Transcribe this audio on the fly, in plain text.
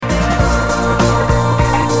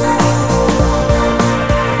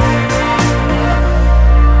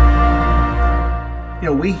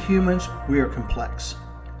we humans, we are complex.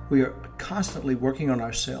 We are constantly working on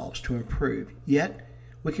ourselves to improve, yet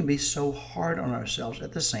we can be so hard on ourselves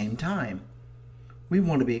at the same time. We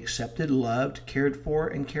want to be accepted, loved, cared for,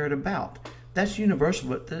 and cared about. That's universal,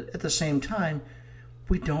 but at the same time,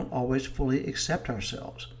 we don't always fully accept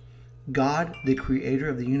ourselves. God, the creator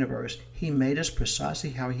of the universe, He made us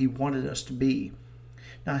precisely how He wanted us to be.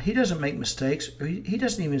 Now, He doesn't make mistakes. He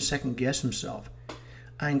doesn't even second guess Himself.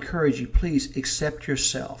 I encourage you, please accept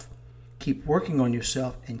yourself. Keep working on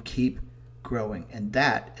yourself and keep growing. And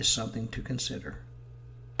that is something to consider.